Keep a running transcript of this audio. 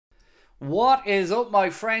What is up,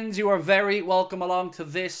 my friends? You are very welcome along to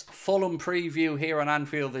this Fulham preview here on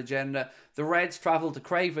Anfield Agenda. The Reds travel to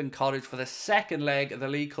Craven Cottage for the second leg of the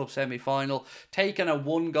League Cup semi-final, taking a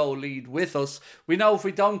one-goal lead with us. We know if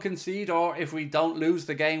we don't concede or if we don't lose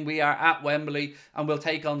the game, we are at Wembley and we'll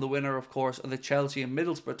take on the winner, of course, of the Chelsea and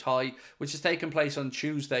Middlesbrough tie, which is taking place on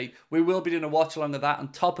Tuesday. We will be doing a watch-along of that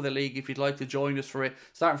on top of the league if you'd like to join us for it,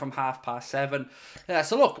 starting from 7:30.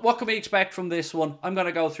 So look, what can we expect from this one? I'm going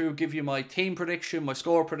to go through, give you my team prediction, my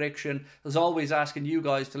score prediction. As always, asking you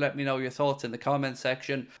guys to let me know your thoughts in the comment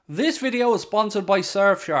section. This video is sponsored by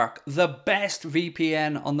Surfshark, the best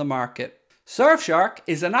VPN on the market. Surfshark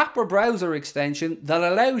is an app or browser extension that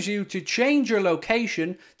allows you to change your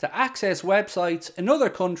location to access websites in other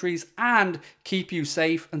countries and keep you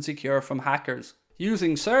safe and secure from hackers.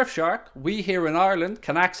 Using Surfshark, we here in Ireland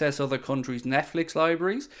can access other countries' Netflix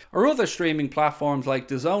libraries or other streaming platforms like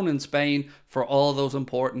DAZN in Spain for all those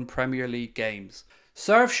important Premier League games.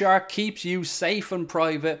 Surfshark keeps you safe and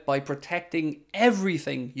private by protecting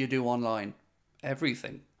everything you do online.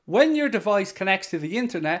 Everything. When your device connects to the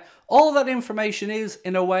internet, all that information is,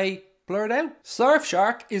 in a way, blurred out.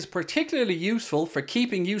 Surfshark is particularly useful for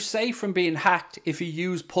keeping you safe from being hacked if you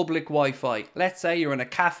use public Wi-Fi. Let's say you're in a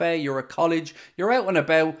cafe, you're at college, you're out and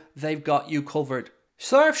about, they've got you covered.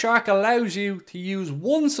 Surfshark allows you to use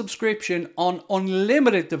one subscription on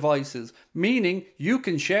unlimited devices, meaning you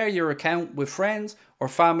can share your account with friends or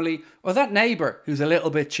family or that neighbour who's a little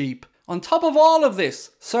bit cheap. On top of all of this,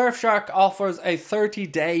 Surfshark offers a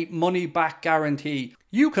 30-day money-back guarantee.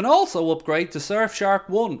 You can also upgrade to Surfshark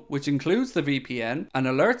One, which includes the VPN, an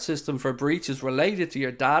alert system for breaches related to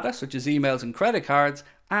your data, such as emails and credit cards,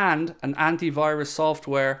 and an antivirus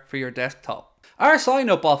software for your desktop. Our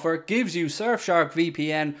sign-up offer gives you Surfshark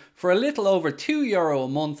VPN for a little over €2 a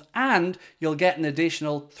month and you'll get an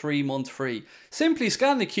additional 3 months free. Simply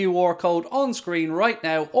scan the QR code on screen right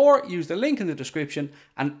now or use the link in the description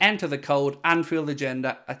and enter the code Anfield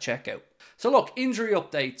Agenda at checkout. So look, injury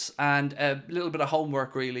updates and a little bit of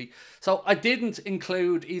homework really. So I didn't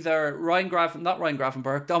include either Dominic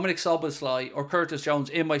Szoboszlai or Curtis Jones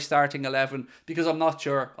in my starting 11 because I'm not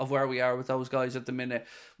sure of where we are with those guys at the minute.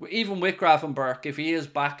 Even with Gravenberch, if he is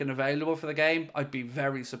back and available for the game, I'd be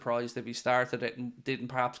very surprised if he started it and didn't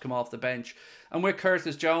perhaps come off the bench. And with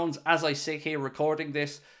Curtis Jones, as I sit here recording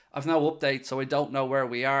this, I've no updates, so I don't know where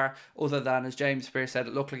we are, other than, as James Pearce said,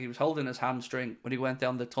 it looked like he was holding his hamstring when he went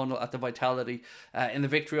down the tunnel at the Vitality in the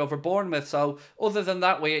victory over Bournemouth. So other than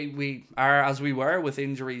that, we are as we were with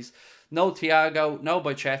injuries. No Thiago, no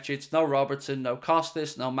Bajcetic, no Robertson, no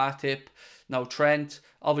Costas, no Matip, no Trent.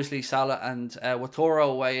 Obviously, Salah and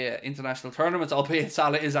Watoro away at international tournaments, albeit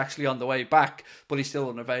Salah is actually on the way back, but he's still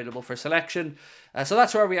unavailable for selection. So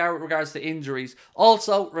that's where we are with regards to injuries.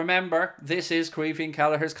 Also, remember, this is Caoimhín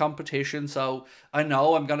Kelleher's competition, so I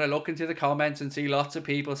know I'm going to look into the comments and see lots of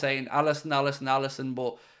people saying Alisson,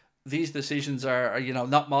 but these decisions are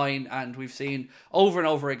not mine, and we've seen over and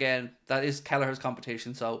over again that is Kelleher's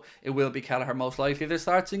competition, so it will be Kelleher most likely that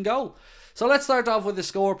starts in goal. So let's start off with the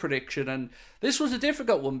score prediction, and this was a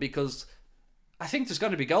difficult one because I think there's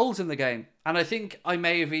going to be goals in the game, and I think I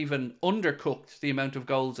may have even undercooked the amount of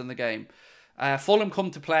goals in the game. Fulham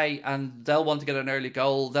come to play and they'll want to get an early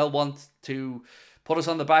goal. They'll want to put us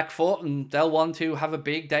on the back foot and they'll want to have a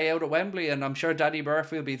big day out at Wembley. And I'm sure Danny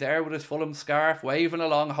Murphy will be there with his Fulham scarf, waving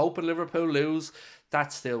along, hoping Liverpool lose.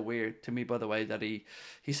 That's still weird to me, by the way, that he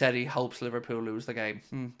said he hopes Liverpool lose the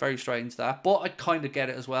game. Very strange that. But I kind of get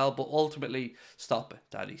it as well. But ultimately, stop it,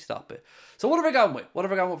 Daddy, stop it. So what have I gone with? What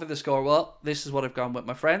have I gone with for the score? Well, this is what I've gone with,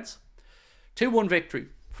 my friends. 2-1 victory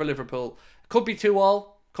for Liverpool. Could be 2-2.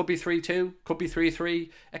 Could be 3-2, could be 3-3,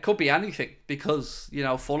 it could be anything because,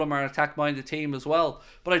 Fulham are an attack-minded team as well.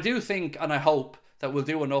 But I do think and I hope that we'll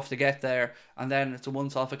do enough to get there, and then it's a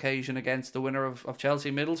once-off occasion against the winner of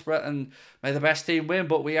Chelsea Middlesbrough, and may the best team win.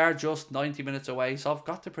 But we are just 90 minutes away, so I've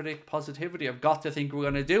got to predict positivity. I've got to think we're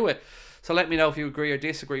going to do it. So let me know if you agree or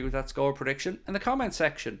disagree with that score prediction in the comment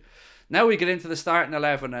section. Now we get into the starting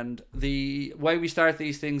 11, and the way we start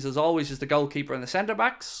these things, as always, is the goalkeeper and the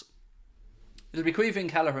centre-backs. It'll be Caoimhín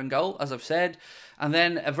Kelleher in goal, as I've said, and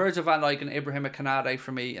then Virgil van Dijk and Ibrahima Konate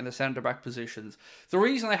for me in the centre-back positions. The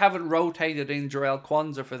reason I haven't rotated in Jarell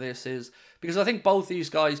Quansah for this is because I think both these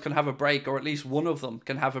guys can have a break, or at least one of them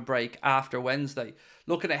can have a break after Wednesday.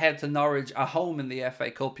 Looking ahead to Norwich at home in the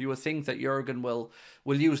FA Cup, you would think that Jurgen will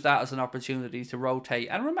use that as an opportunity to rotate.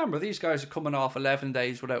 And remember, these guys are coming off 11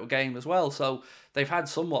 days without a game as well, so they've had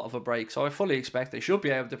somewhat of a break. So I fully expect they should be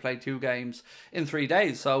able to play 2 games in 3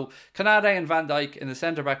 days. So Konate and Van Dijk in the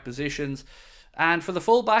centre-back positions. And for the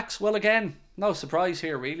fullbacks, well, again, no surprise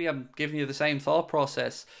here, really. I'm giving you the same thought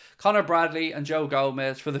process. Connor Bradley and Joe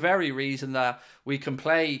Gomez, for the very reason that we can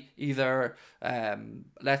play either,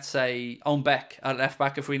 let's say, Beck at left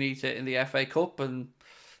back if we need to in the FA Cup. And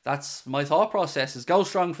that's my thought process, is go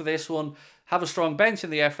strong for this one, have a strong bench in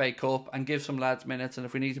the FA Cup and give some lads minutes. And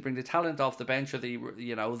if we need to bring the talent off the bench or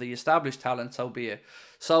the established talent, so be it.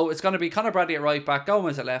 So it's going to be Connor Bradley at right back,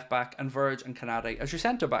 Gomez at left back, and Verge and Canade as your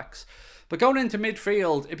centre backs. But going into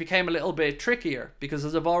midfield, it became a little bit trickier because,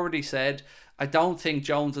 as I've already said, I don't think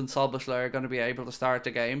Jones and Szoboszlai are going to be able to start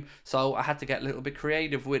the game. So I had to get a little bit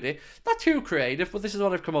creative with it. Not too creative, but this is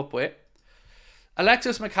what I've come up with.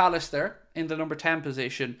 Alexis McAllister in the number 10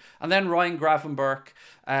 position, and then Ryan Gravenberch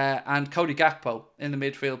and Cody Gakpo in the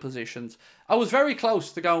midfield positions. I was very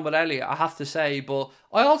close to going with Elliott, I have to say, but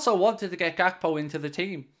I also wanted to get Gakpo into the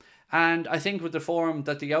team. And I think with the form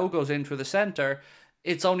that Diogo's in through the centre,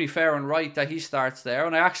 it's only fair and right that he starts there.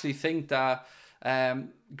 And I actually think that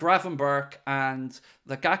Gravenberch and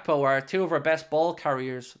the Gakpo are two of our best ball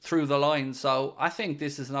carriers through the line. So I think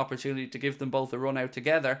this is an opportunity to give them both a run out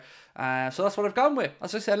together. So that's what I've gone with.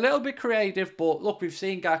 As I said, a little bit creative, but look, we've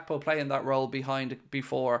seen Gakpo playing that role behind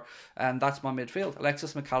before, and that's my midfield.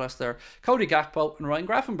 Alexis McAllister, Cody Gakpo, and Ryan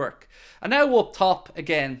Gravenberch. And now up top,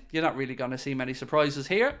 again, you're not really going to see many surprises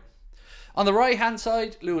here. On the right-hand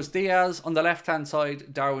side, Luis Diaz. On the left-hand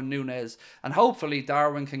side, Darwin Núñez. And hopefully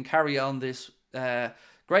Darwin can carry on this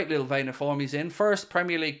great little vein of form he's in. First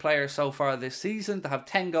Premier League player so far this season to have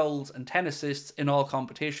 10 goals and 10 assists in all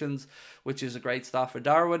competitions, which is a great start for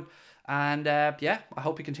Darwin. And yeah, I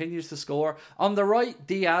hope he continues to score. On the right,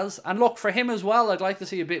 Diaz. And look, for him as well, I'd like to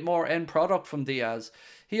see a bit more end product from Diaz.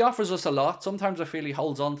 He offers us a lot. Sometimes I feel he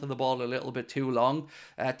holds on to the ball a little bit too long.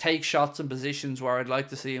 Takes shots in positions where I'd like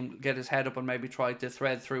to see him get his head up and maybe try to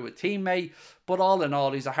thread through a teammate. But all in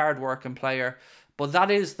all, he's a hard-working player. But that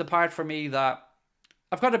is the part for me that,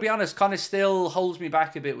 I've got to be honest, kind of still holds me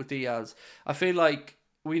back a bit with Diaz. I feel like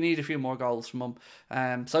we need a few more goals from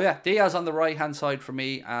him. So yeah, Diaz on the right-hand side for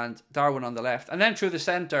me and Darwin on the left. And then through the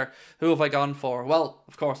centre, who have I gone for? Well,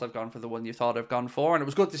 of course I've gone for the one you thought I've gone for. And it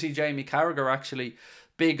was good to see Jamie Carragher actually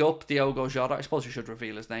big up Diogo Jota. I suppose you should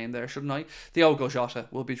reveal his name there, shouldn't I? Diogo Jota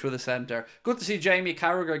will be through the centre. Good to see Jamie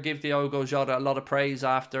Carragher give Diogo Jota a lot of praise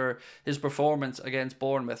after his performance against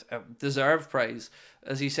Bournemouth. Deserved praise.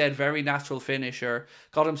 As he said, very natural finisher.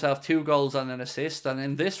 Got himself 2 goals and an assist. And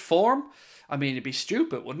in this form, I mean, it'd be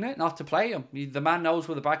stupid, wouldn't it, not to play him? The man knows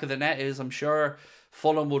where the back of the net is. I'm sure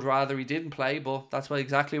Fulham would rather he didn't play, but that's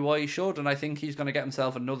exactly why he should. And I think he's going to get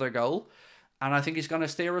himself another goal. And I think he's going to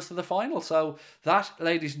steer us to the final. So that,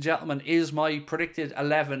 ladies and gentlemen, is my predicted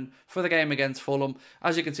 11 for the game against Fulham.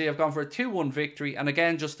 As you can see, I've gone for a 2-1 victory. And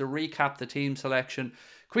again, just to recap the team selection,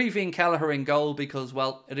 Caoimhín Kelleher in goal because,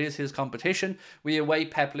 well, it is his competition. We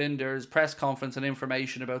await Pep Lijnders' press conference and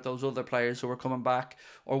information about those other players who are coming back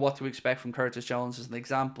or what to expect from Curtis Jones as an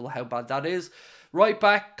example how bad that is. Right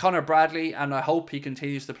back, Connor Bradley, and I hope he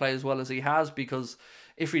continues to play as well as he has, because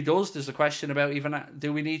if he does, there's a question about even,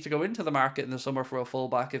 do we need to go into the market in the summer for a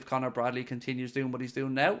fullback if Connor Bradley continues doing what he's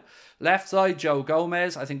doing now? Left side, Joe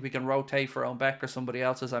Gomez. I think we can rotate for Beck or somebody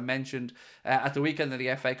else, as I mentioned, at the weekend of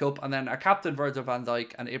the FA Cup. And then our captain, Virgil van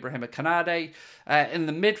Dijk and Ibrahima Konate. In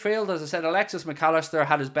the midfield, as I said, Alexis McAllister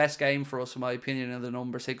had his best game for us, in my opinion, in the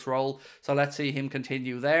number 6 role. So let's see him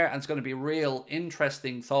continue there. And it's going to be a real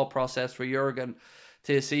interesting thought process for Jurgen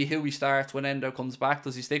to see who he starts when Endo comes back.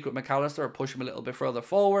 Does he stick with McAllister or push him a little bit further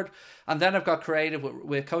forward? And then I've got creative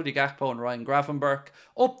with Cody Gakpo and Ryan Gravenberch.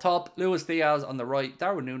 Up top, Luis Diaz on the right,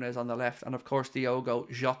 Darwin Núñez on the left, and of course Diogo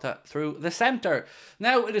Jota through the centre.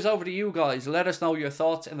 Now it is over to you guys. Let us know your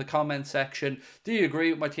thoughts in the comment section. Do you agree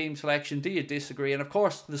with my team selection? Do you disagree? And of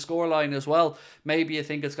course the scoreline as well. Maybe you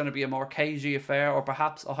think it's going to be a more cagey affair or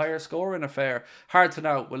perhaps a higher scoring affair. Hard to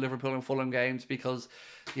know with Liverpool and Fulham games because,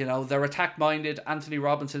 you know, they're attack-minded. Anthony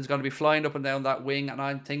Robinson's going to be flying up and down that wing, and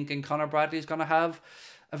I'm thinking Connor Bradley's going to have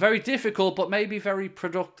a very difficult but maybe very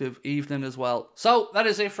productive evening as well. So that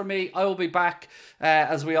is it for me. I will be back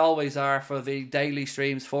as we always are for the daily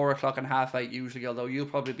streams, 4 o'clock and 8:30 usually, although you'll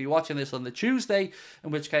probably be watching this on the Tuesday,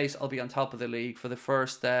 in which case I'll be on top of the league for the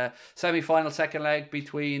first semi-final second leg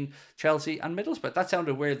between Chelsea and Middlesbrough. That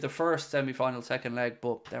sounded weird, the first semi-final second leg,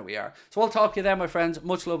 but there we are. So I'll talk to you then, my friends.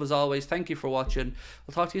 Much love as always. Thank you for watching.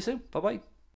 I'll talk to you soon. Bye-bye.